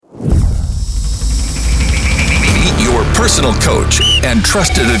personal coach and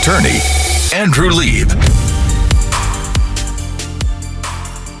trusted attorney, Andrew Lieb.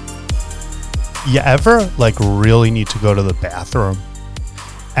 You ever really need to go to the bathroom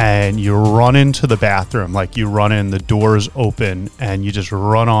and you run into the bathroom, you run in, the door's open and you just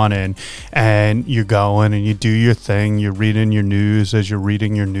run on in and you go in and you do your thing. You're reading your news. As you're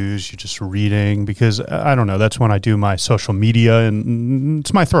reading your news, you're just reading because I don't know, that's when I do my social media and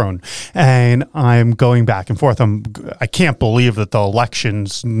it's my throne and I'm going back and forth. I can't believe that the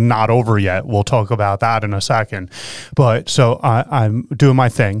election's not over yet. We'll talk about that in a second. But so I'm doing my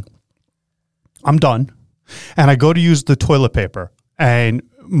thing. I'm done. And I go to use the toilet paper. And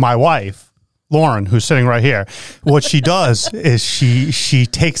my wife, Lauren, who's sitting right here, what she does is she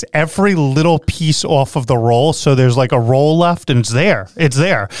takes every little piece off of the roll. So there's a roll left and it's there.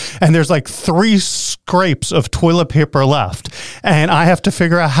 And there's 3 scrapes of toilet paper left. And I have to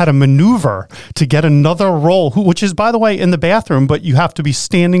figure out how to maneuver to get another roll, which is, by the way, in the bathroom, but you have to be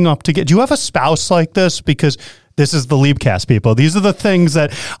standing up to get. Do you have a spouse like this? Because this is the Liebcast, people. These are the things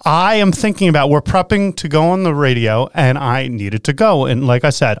that I am thinking about. We're prepping to go on the radio, and I needed to go. And like I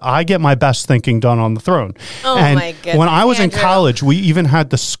said, I get my best thinking done on the throne. Oh, and my goodness, when I was Andrew. in college, we even had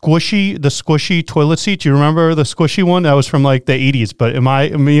the squishy toilet seat. Do you remember the squishy one? That was from the 80s. But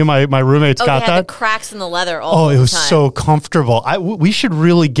me and my roommates got they that. had the cracks in the leather all the time. It was so comfortable. We should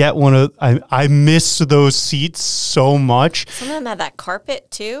really get one of. I miss those seats so much. Some of them had that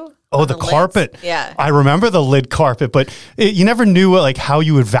carpet too. Oh, the carpet. Lids. Yeah. I remember the lid carpet, but you never knew how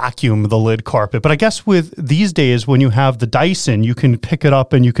you would vacuum the lid carpet. But I guess with these days, when you have the Dyson, you can pick it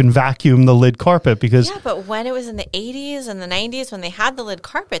up and you can vacuum the lid carpet because... Yeah, but when it was in the 80s and the 90s, when they had the lid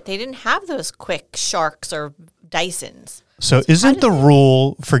carpet, they didn't have those quick Sharks or Dysons. So isn't the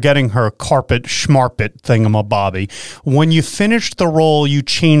rule for getting her carpet schmarpet thingamabobby, when you finished the roll, you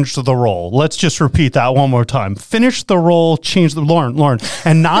changed the roll? Let's just repeat that one more time. Finish the roll, change the... Lauren.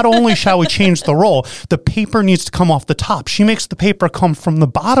 And not only shall we change the roll, the paper needs to come off the top. She makes the paper come from the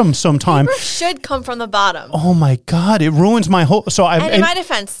bottom sometime. Paper should come from the bottom. Oh my God, it ruins my whole... And in my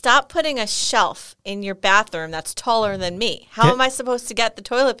defense, stop putting a shelf in your bathroom that's taller than me. How am I supposed to get the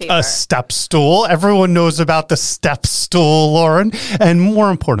toilet paper? A step stool. Everyone knows about the step stool, Lauren. And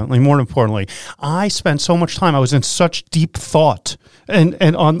more importantly, I spent so much time. I was in such deep thought and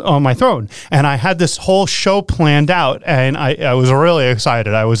on my throne, and I had this whole show planned out, and I was really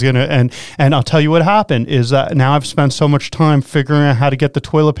excited. I was gonna, and I'll tell you what happened is that now I've spent so much time figuring out how to get the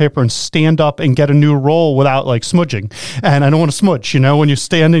toilet paper and stand up and get a new roll without smudging. And I don't want to smudge. When you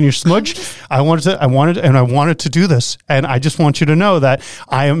stand and you smudge, I wanted to do this, and I just want you to know that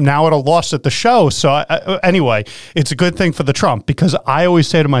I am now at a loss at the show. So anyway, it's a good thing for the Trump, because I always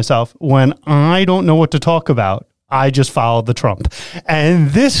say to myself, when I don't know what to talk about, I just followed the Trump. And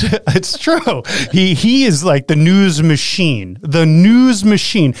this, it's true. He is like the news machine.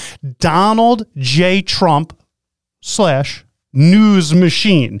 Donald J. Trump / news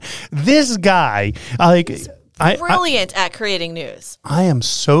machine. This guy, brilliant at creating news. I am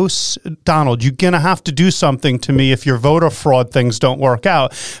so... Donald, you're going to have to do something to me if your voter fraud things don't work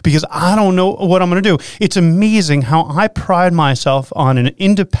out, because I don't know what I'm going to do. It's amazing how I pride myself on an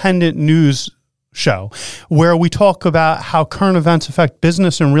independent news show where we talk about how current events affect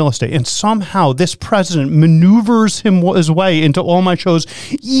business and real estate. And somehow this president maneuvers his way into all my shows.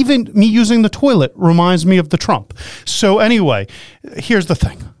 Even me using the toilet reminds me of the Trump. So anyway, here's the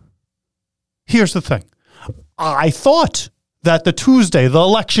thing. I thought that the Tuesday, the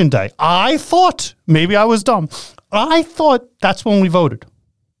election day, maybe I was dumb. I thought that's when we voted.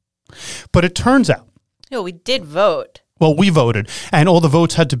 But it turns out. No, we did vote. Well, we voted, and all the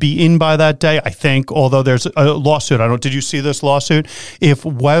votes had to be in by that day, I think, although there's a lawsuit. Did you see this lawsuit? If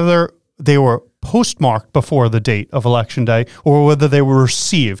whether they were postmarked before the date of election day or whether they were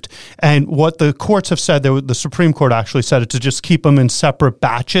received. And what the courts have said, the Supreme Court actually said it to just keep them in separate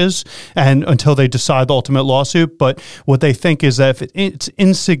batches and until they decide the ultimate lawsuit. But what they think is that if it's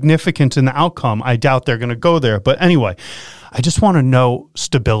insignificant in the outcome, I doubt they're going to go there. But anyway, I just want to know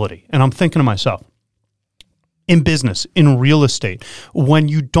stability. And I'm thinking to myself, in business, in real estate, when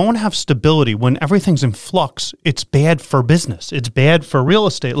you don't have stability, when everything's in flux, it's bad for business. It's bad for real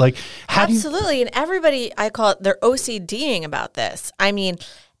estate. Absolutely. And everybody, I call it, they're OCDing about this. I mean,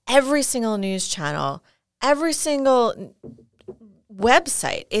 every single news channel, every single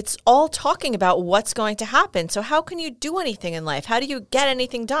website, it's all talking about what's going to happen. So how can you do anything in life? How do you get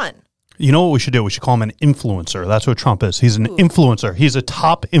anything done? You know what we should do? We should call him an influencer. That's what Trump is. He's an influencer. He's a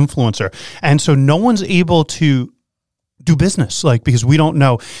top influencer. And so no one's able to do business, like, because we don't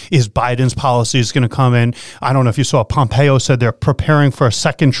know, is Biden's policy is going to come in. I don't know if you saw Pompeo said they're preparing for a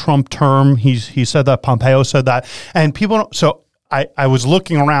second Trump term. He said that. Pompeo said that. And people don't. So I was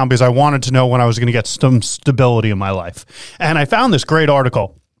looking around because I wanted to know when I was going to get some stability in my life. And I found this great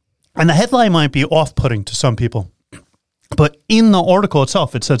article. And the headline might be off-putting to some people. But in the article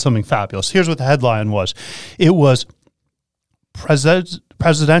itself, it said something fabulous. Here's what the headline was. It was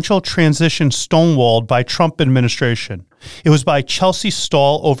presidential transition stonewalled by Trump administration. It was by Chelsea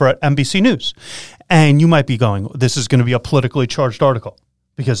Stahl over at NBC News. And you might be going, this is going to be a politically charged article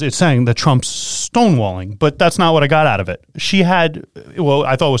because it's saying that Trump's stonewalling, but that's not what I got out of it. She had, well,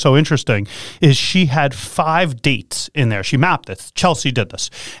 I thought was so interesting is she had 5 dates in there. She mapped this. Chelsea did this.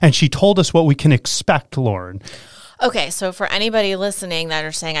 And she told us what we can expect, Lauren. Okay, so for anybody listening that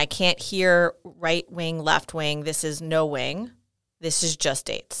are saying, I can't hear right wing, left wing, this is no wing. This is just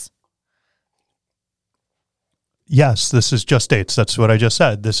dates. Yes, this is just dates. That's what I just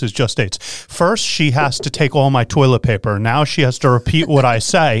said. This is just dates. First, she has to take all my toilet paper. Now she has to repeat what I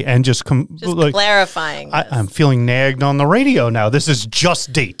say and just clarifying. I'm feeling nagged on the radio now. This is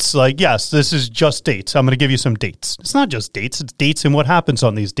just dates. Like, yes, this is just dates. I'm going to give you some dates. It's not just dates. It's dates and what happens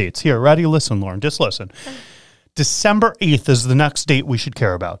on these dates. Here, ready? Listen, Lauren. Just listen. December 8th is the next date we should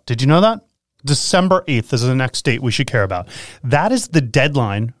care about. Did you know that? December 8th is the next date we should care about. That is the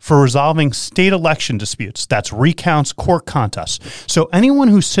deadline for resolving state election disputes. That's recounts, court contests. So anyone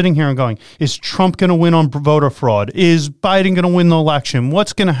who's sitting here and going, is Trump going to win on voter fraud? Is Biden going to win the election?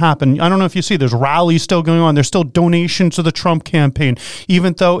 What's going to happen? I don't know if you see, there's rallies still going on. There's still donations to the Trump campaign,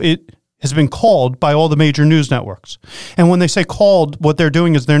 even though it has been called by all the major news networks. And when they say called, what they're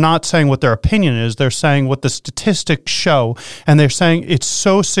doing is they're not saying what their opinion is. They're saying what the statistics show. And they're saying it's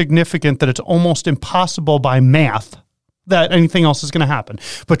so significant that it's almost impossible by math that anything else is going to happen.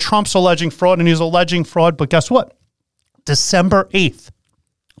 But Trump's alleging fraud, and he's alleging fraud. But guess what? December 8th.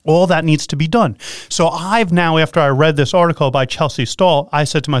 All that needs to be done. So I've now, after I read this article by Chelsea Stahl, I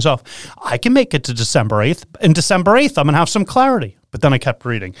said to myself, I can make it to December 8th. And December 8th, I'm going to have some clarity. But then I kept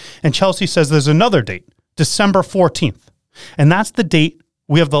reading. And Chelsea says there's another date, December 14th. And that's the date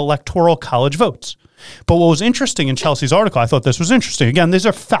we have the Electoral College votes. But what was interesting in Chelsea's article, I thought this was interesting. Again, these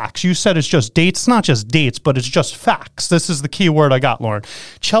are facts. You said it's just dates. It's not just dates, but it's just facts. This is the key word I got, Lauren.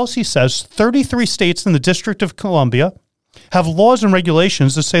 Chelsea says 33 states in the District of Columbia have laws and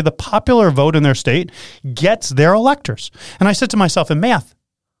regulations that say the popular vote in their state gets their electors. And I said to myself, in math,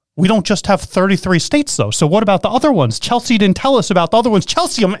 we don't just have 33 states, though. So what about the other ones? Chelsea didn't tell us about the other ones.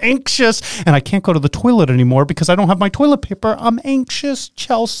 Chelsea, I'm anxious, and I can't go to the toilet anymore because I don't have my toilet paper. I'm anxious,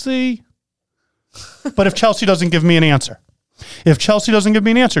 Chelsea. But if Chelsea doesn't give me an answer, Chelsea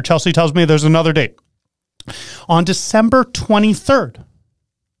tells me there's another date. On December 23rd,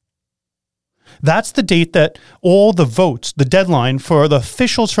 that's the date that all the votes, the deadline for the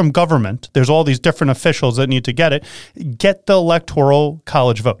officials from government, there's all these different officials that need to get it, get the Electoral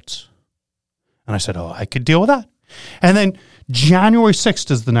College votes. And I said, oh, I could deal with that. And then January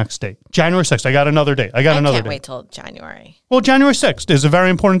 6th is the next date. January 6th, I got another date. I can't wait till January. Well, January 6th is a very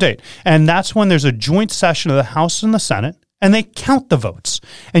important date. And that's when there's a joint session of the House and the Senate. And they count the votes.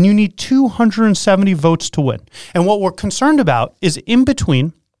 And you need 270 votes to win. And what we're concerned about is in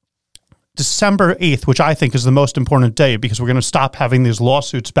between December 8th, which I think is the most important day because we're going to stop having these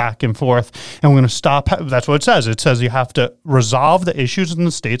lawsuits back and forth, and we're going to stop. That's what it says. It says you have to resolve the issues in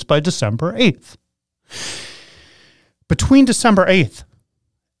the states by December 8th. Between December 8th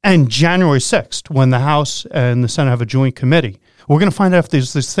and January 6th, when the House and the Senate have a joint committee, we're going to find out if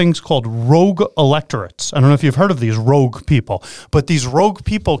there's these things called rogue electorates. I don't know if you've heard of these rogue people, but these rogue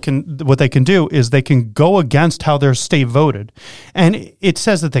people what they can do is they can go against how their state voted. And it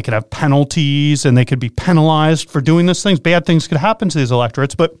says that they could have penalties and they could be penalized for doing these things. Bad things could happen to these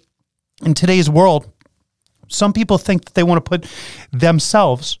electorates. But in today's world, some people think that they want to put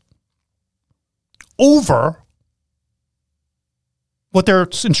themselves over what they're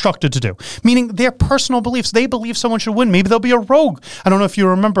instructed to do, meaning their personal beliefs. They believe someone should win. Maybe they'll be a rogue. I don't know if you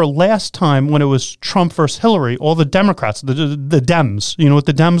remember last time when it was Trump versus Hillary, all the Democrats, the Dems, you know what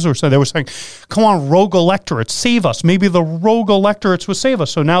the Dems were saying? They were saying, come on, rogue electorates, save us. Maybe the rogue electorates would save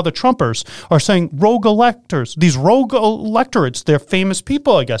us. So now the Trumpers are saying rogue electors. These rogue electorates, they're famous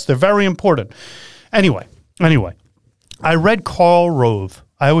people, I guess. They're very important. Anyway, I read Karl Rove.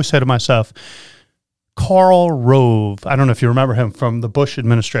 I always say to myself, Karl Rove, I don't know if you remember him from the Bush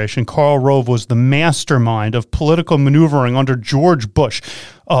administration. Karl Rove was the mastermind of political maneuvering under George Bush.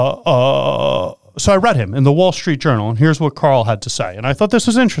 So I read him in the Wall Street Journal, and here's what Karl had to say. And I thought this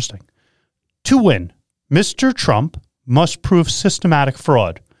was interesting. To win, Mr. Trump must prove systematic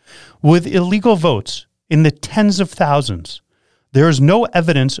fraud. With illegal votes, in the tens of thousands. There is no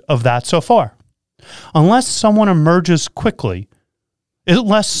evidence of that so far. Unless some emerges quickly,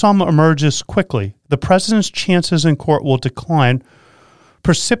 the president's chances in court will decline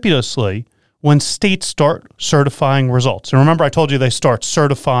precipitously when states start certifying results. And remember, I told you they start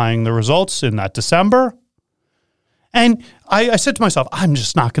certifying the results in that December. And I said to myself, I'm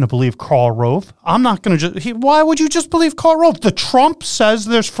just not going to believe Karl Rove. I'm not going to why would you just believe Karl Rove? The Trump says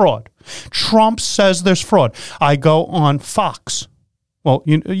there's fraud. Trump says there's fraud. I go on Fox. Well,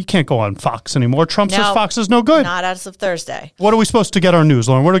 you can't go on Fox anymore. Trump says Fox is no good. Not as of Thursday. What are we supposed to get our news,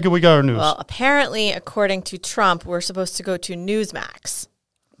 Lauren? Where do we get our news? Well, apparently, according to Trump, we're supposed to go to Newsmax.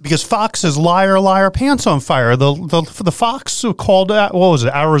 Because Fox is liar, liar, pants on fire. The Fox called, what was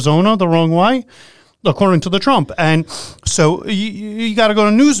it, Arizona the wrong way? According to the Trump. And so you got to go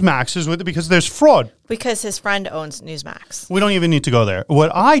to Newsmax with it because there's fraud. Because his friend owns Newsmax. We don't even need to go there. What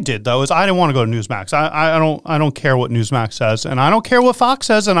I did, though, is I didn't want to go to Newsmax. I don't care what Newsmax says, and I don't care what Fox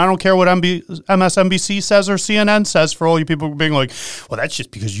says, and I don't care what MSNBC says or CNN says for all you people being like, well, that's just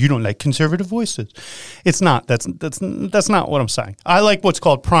because you don't like conservative voices. It's not. That's not what I'm saying. I like what's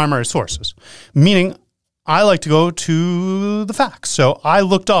called primary sources, meaning I like to go to the facts. So I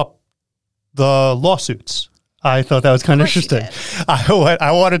looked up the lawsuits. I thought that was kind of interesting.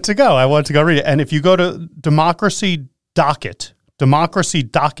 I wanted to go. I wanted to go read it. And if you go to Democracy Docket,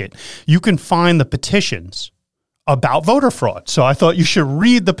 you can find the petitions about voter fraud. So I thought you should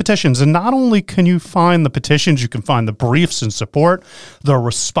read the petitions. And not only can you find the petitions, you can find the briefs in support, the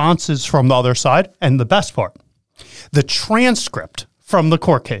responses from the other side, and the best part, the transcript from the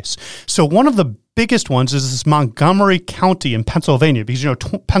court case. So one of the biggest ones is this Montgomery County in Pennsylvania, because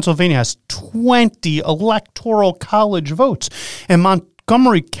Pennsylvania has 20 electoral college votes. And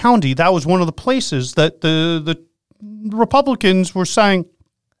Montgomery County, that was one of the places that the Republicans were saying,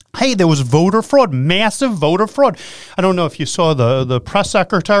 hey, there was voter fraud, massive voter fraud. I don't know if you saw the press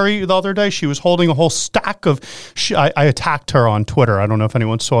secretary the other day. She was holding a whole stack of I attacked her on Twitter. I don't know if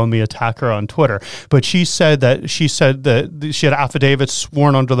anyone saw me attack her on Twitter, but she said that she had affidavits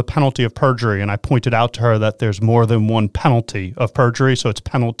sworn under the penalty of perjury, and I pointed out to her that there's more than one penalty of perjury, so it's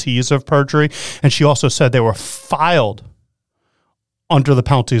penalties of perjury. And she also said they were filed under the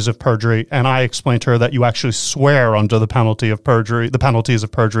penalties of perjury, and I explained to her that you actually swear under the penalties of perjury,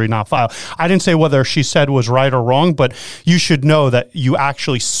 not file. I didn't say whether she said was right or wrong, but you should know that you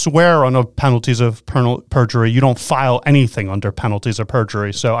actually swear under penalties of perjury. You don't file anything under penalties of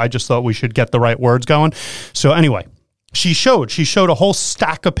perjury. So I just thought we should get the right words going. So anyway, she showed a whole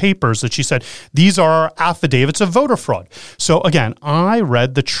stack of papers that she said, these are affidavits of voter fraud. So again, I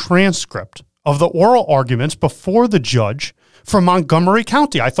read the transcript of the oral arguments before the judge from Montgomery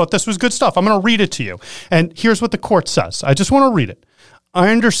County. I thought this was good stuff. I'm going to read it to you. And here's what the court says. I just want to read it. I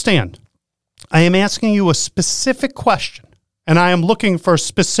understand. I am asking you a specific question, and I am looking for a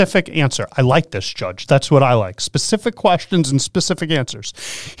specific answer. I like this, Judge. That's what I like. Specific questions and specific answers.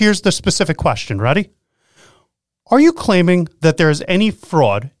 Here's the specific question. Ready? Are you claiming that there is any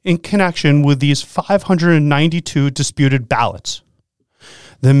fraud in connection with these 592 disputed ballots?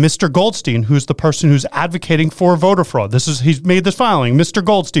 Then Mr. Goldstein, who's the person who's advocating for voter fraud, he's made this filing, Mr.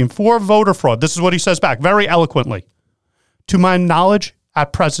 Goldstein, for voter fraud. This is what he says back very eloquently. To my knowledge,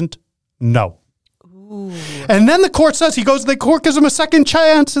 at present, no. Ooh. And then the court says, the court gives him a second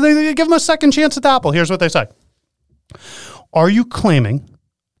chance. They give him a second chance at the apple. Here's what they say. Are you claiming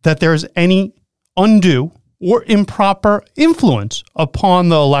that there is any undue or improper influence upon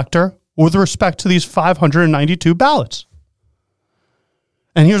the elector with respect to these 592 ballots?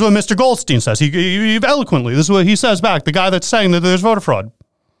 And here's what Mr. Goldstein says. He eloquently, this is what he says back, the guy that's saying that there's voter fraud.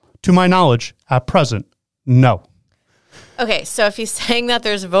 To my knowledge, at present, no. Okay, so if he's saying that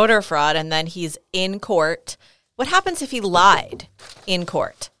there's voter fraud and then he's in court, what happens if he lied in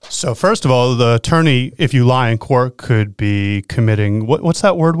court? So first of all, the attorney, if you lie in court, could be committing, what's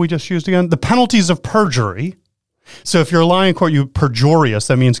that word we just used again? The penalties of perjury. So if you're lying in court, you're perjurious.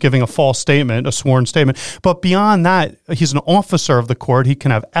 That means giving a false statement, a sworn statement. But beyond that, he's an officer of the court. He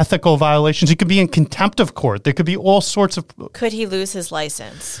can have ethical violations. He could be in contempt of court. There could be all sorts of... Could he lose his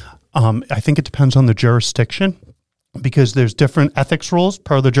license? I think it depends on the jurisdiction because there's different ethics rules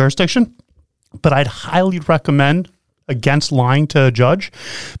per the jurisdiction. But I'd highly recommend against lying to a judge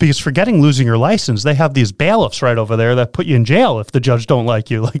because forgetting losing your license, they have these bailiffs right over there that put you in jail if the judge don't like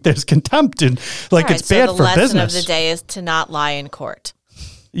you. Like there's contempt and it's bad for business. So the lesson of the day is to not lie in court.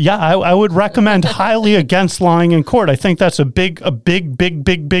 Yeah, I would recommend highly against lying in court. I think that's a big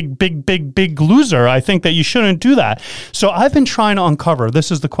loser. I think that you shouldn't do that. So I've been trying to uncover,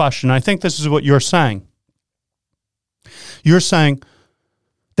 this is the question. I think this is what you're saying. You're saying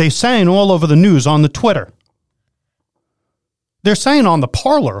They're saying all over the news on the Twitter. They're saying on the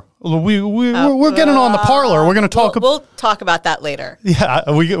Parler. We're getting on the Parler. We're going to talk. We'll talk about that later. Yeah,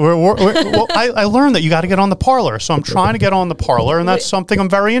 I learned that you got to get on the Parler, so I'm trying to get on the Parler, and that's something I'm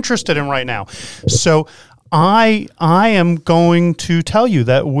very interested in right now. So I am going to tell you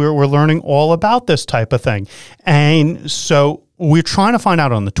that we're learning all about this type of thing, and so we're trying to find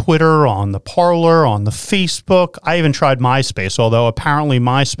out on the Twitter, on the Parler, on the Facebook. I even tried MySpace, although apparently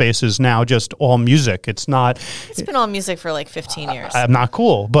MySpace is now just all music. It's not. It's been all music for like 15 years. I'm not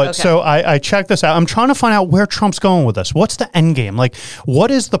cool. But okay. So I checked this out. I'm trying to find out where Trump's going with this. What's the end game? Like,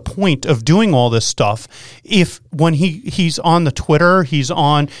 what is the point of doing all this stuff if when he's on the Twitter, he's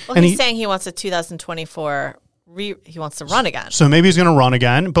on. Well, and he's saying he wants a 2024. He wants to run again. So maybe he's going to run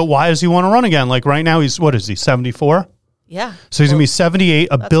again. But why does he want to run again? Like right now, what is he, 74? Yeah. So he's going to be 78,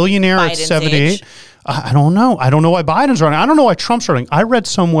 a billionaire at 78. I don't know. I don't know why Biden's running. I don't know why Trump's running. I read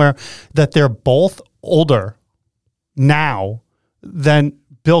somewhere that they're both older now than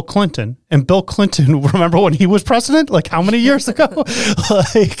Bill Clinton. And Bill Clinton, remember when he was president? Like how many years ago?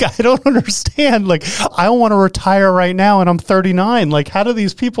 Like, I don't understand. Like, I want to retire right now and I'm 39. Like, how do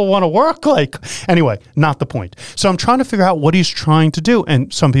these people want to work? Like, anyway, not the point. So I'm trying to figure out what he's trying to do.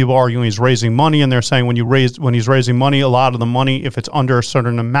 And some people are arguing he's raising money, and they're saying when he's raising money, a lot of the money, if it's under a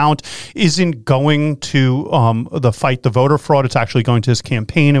certain amount, isn't going to the fight the voter fraud. It's actually going to his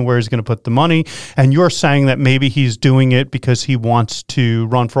campaign and where he's going to put the money. And you're saying that maybe he's doing it because he wants to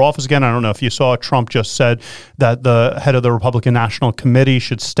run for office again. I don't know if you saw, Trump just said that the head of the Republican National Committee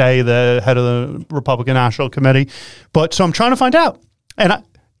should stay the head of the Republican National Committee. But so I'm trying to find out. And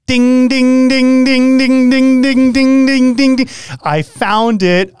ding, ding, ding, ding, ding, ding, ding, ding, ding, ding, ding. I found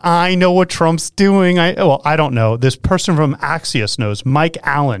it. I know what Trump's doing. I don't know. This person from Axios knows, Mike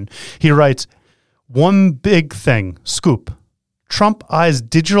Allen. He writes, one big thing, scoop. Trump eyes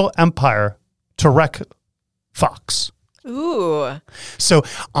digital empire to wreck Fox. Ooh. So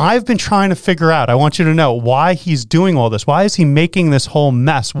I've been trying to figure out, I want you to know why he's doing all this. Why is he making this whole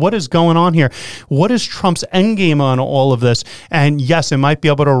mess? What is going on here? What is Trump's end game on all of this? And yes, it might be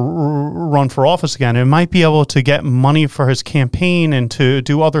able to run for office again. It might be able to get money for his campaign and to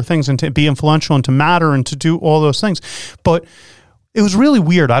do other things and to be influential and to matter and to do all those things. But it was really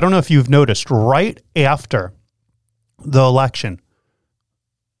weird. I don't know if you've noticed, right after the election,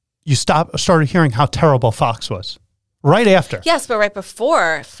 you started hearing how terrible Fox was. Right after. Yes, but right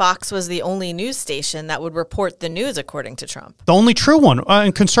before, Fox was the only news station that would report the news, according to Trump. The only true one.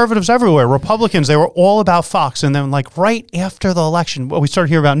 And conservatives everywhere, Republicans, they were all about Fox. And then like right after the election, we started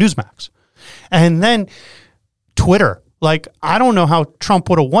hearing about Newsmax. And then Twitter. Like, I don't know how Trump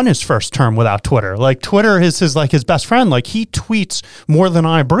would have won his first term without Twitter. Like, Twitter is his best friend. Like, he tweets more than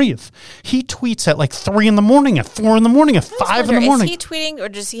I breathe. He tweets at like 3 a.m, at 4 a.m, at 5 a.m. Is he tweeting, or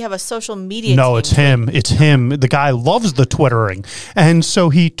does he have a social media No, team? it's him. It's him. The guy loves the Twittering. And so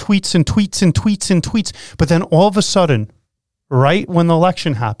he tweets and tweets and tweets and tweets. But then all of a sudden, right when the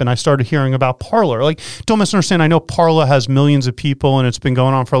election happened, I started hearing about Parler. Like, don't misunderstand. I know Parler has millions of people and it's been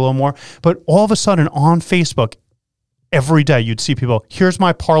going on for a little more. But all of a sudden on Facebook, every day you'd see people, here's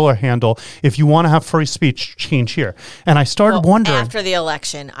my Parler handle. If you want to have free speech, change here. And I started wondering. After the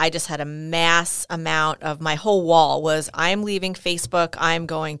election, I just had a mass amount of my whole wall was, I'm leaving Facebook. I'm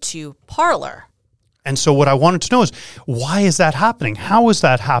going to Parler. And so what I wanted to know is, why is that happening? How is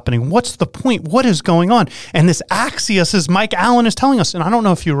that happening? What's the point? What is going on? And this Axios, as Mike Allen is telling us, and I don't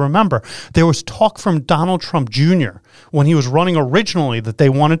know if you remember, there was talk from Donald Trump Jr. when he was running originally that they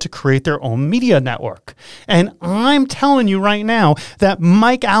wanted to create their own media network. And I'm telling you right now that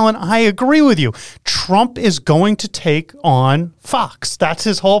Mike Allen, I agree with you. Trump is going to take on Fox. That's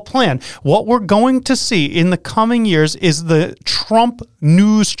his whole plan. What we're going to see in the coming years is the Trump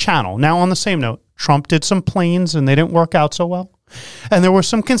News Channel. Now, on the same note, Trump did some planes and they didn't work out so well. And there were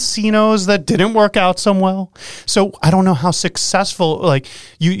some casinos that didn't work out so well. So I don't know how successful, like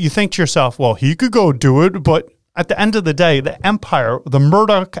you think to yourself, well, he could go do it. But at the end of the day, the empire, the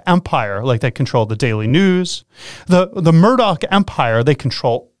Murdoch empire, like they control the Daily News, the Murdoch empire, they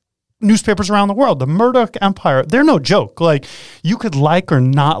control newspapers around the world. The Murdoch empire, they're no joke. Like, you could like or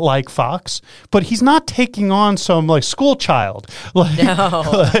not like Fox, but he's not taking on some like school child. Like, no.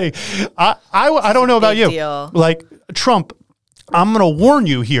 Like, I don't know about you. Deal. Like, Trump, I'm going to warn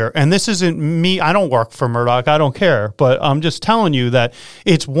you here, and this isn't me. I don't work for Murdoch. I don't care. But I'm just telling you that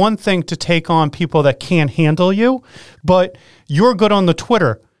it's one thing to take on people that can't handle you, but you're good on the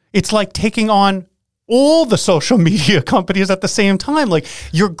Twitter. It's like taking on all the social media companies at the same time. Like,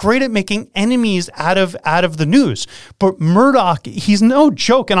 you're great at making enemies out of the news. But Murdoch, he's no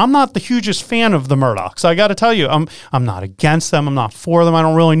joke. And I'm not the hugest fan of the Murdochs. I got to tell you, I'm not against them. I'm not for them. I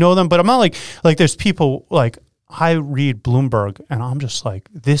don't really know them. But I'm not like there's people like, I read Bloomberg and I'm just like,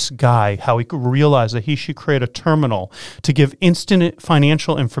 this guy, how he could realize that he should create a terminal to give instant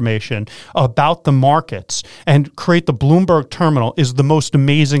financial information about the markets and create the Bloomberg terminal is the most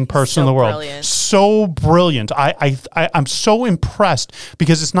amazing person in the world. Brilliant. So brilliant. I'm so impressed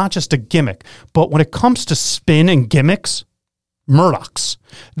because it's not just a gimmick, but when it comes to spin and gimmicks, Murdochs.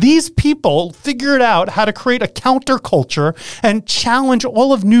 These people figured out how to create a counterculture and challenge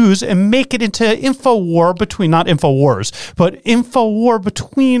all of news and make it into info war between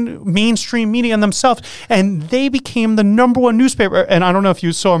mainstream media and themselves. And they became the number one newspaper. And I don't know if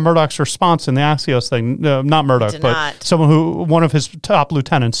you saw Murdoch's response in the Axios thing. Not Murdoch, but one of his top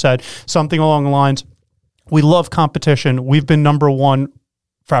lieutenants said something along the lines, "We love competition. We've been number one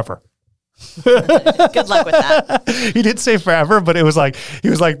forever." Good luck with that. He didn't say forever, but he was like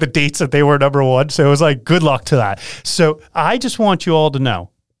the dates that they were number one. So it was like, good luck to that. So I just want you all to know,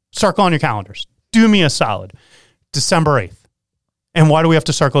 circle on your calendars. Do me a solid. December 8th. And why do we have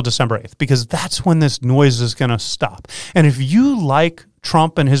to circle December 8th? Because that's when this noise is going to stop. And if you like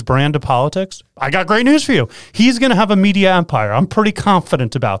Trump and his brand of politics, I got great news for you. He's going to have a media empire. I'm pretty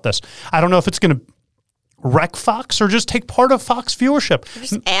confident about this. I don't know if it's going to wreck Fox or just take part of Fox viewership.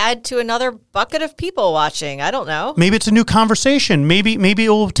 Just add to another bucket of people watching. I don't know. Maybe it's a new conversation. Maybe it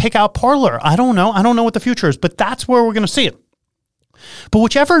will take out Parler. I don't know. I don't know what the future is, but that's where we're going to see it. But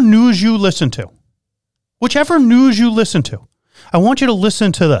whichever news you listen to, I want you to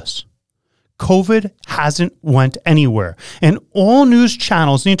listen to this. COVID hasn't went anywhere. And all news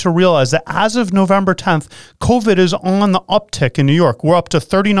channels need to realize that as of November 10th, COVID is on the uptick in New York. We're up to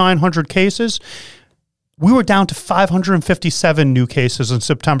 3,900 cases. We were down to 557 new cases on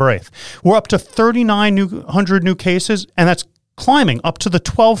September 8th. We're up to 3,900 new cases, and that's climbing up to the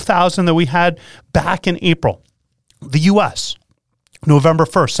 12,000 that we had back in April. The U.S., November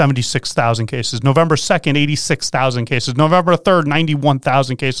 1st, 76,000 cases. November 2nd, 86,000 cases. November 3rd,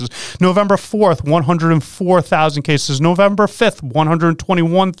 91,000 cases. November 4th, 104,000 cases. November 5th,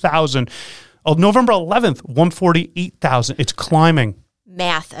 121,000. November 11th, 148,000. It's climbing.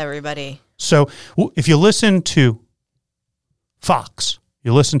 Math, everybody. So if you listen to Fox,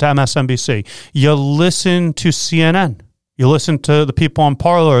 you listen to MSNBC, you listen to CNN, you listen to the people on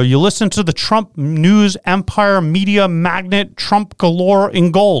Parler, you listen to the Trump news empire, media magnet, Trump galore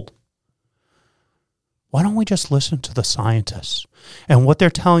in gold. Why don't we just listen to the scientists? And what they're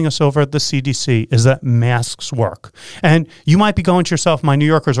telling us over at the CDC is that masks work. And you might be going to yourself, my New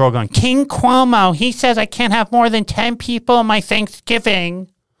Yorkers are all going, King Cuomo, he says I can't have more than 10 people at my Thanksgiving.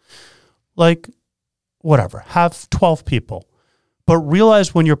 Like, whatever, have 12 people. But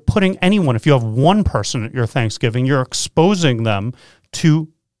realize when you're putting anyone, if you have one person at your Thanksgiving, you're exposing them to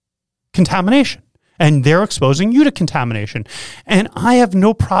contamination. And they're exposing you to contamination. And I have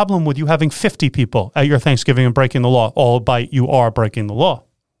no problem with you having 50 people at your Thanksgiving and breaking the law, albeit you are breaking the law.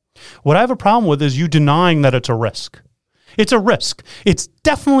 What I have a problem with is you denying that it's a risk. It's a risk. It's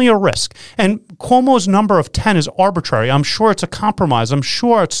definitely a risk. And Cuomo's number of 10 is arbitrary. I'm sure it's a compromise. I'm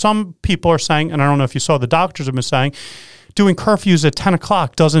sure some people are saying, and I don't know if you saw the doctors have been saying, doing curfews at 10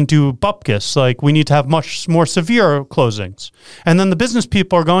 o'clock doesn't do bupkis. Like, we need to have much more severe closings. And then the business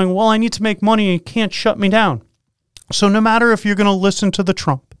people are going, well, I need to make money. You can't shut me down. So no matter if you're going to listen to the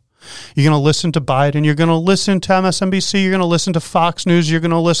Trump, you're going to listen to Biden, you're going to listen to MSNBC, you're going to listen to Fox News, you're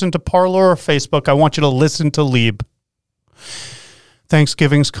going to listen to Parler or Facebook, I want you to listen to Lieb.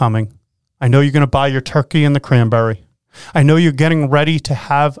 Thanksgiving's coming. I know you're going to buy your turkey and the cranberry. I know you're getting ready to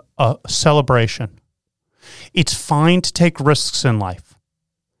have a celebration. It's fine to take risks in life.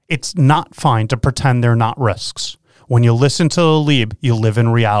 It's not fine to pretend they're not risks. When you listen to the Lieb, you live in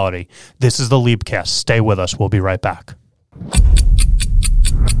reality. This is the Liebcast. Stay with us. We'll be right back.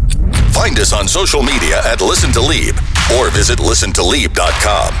 Find us on social media at Listen to Lieb or visit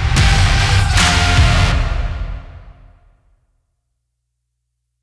listentoleeb.com.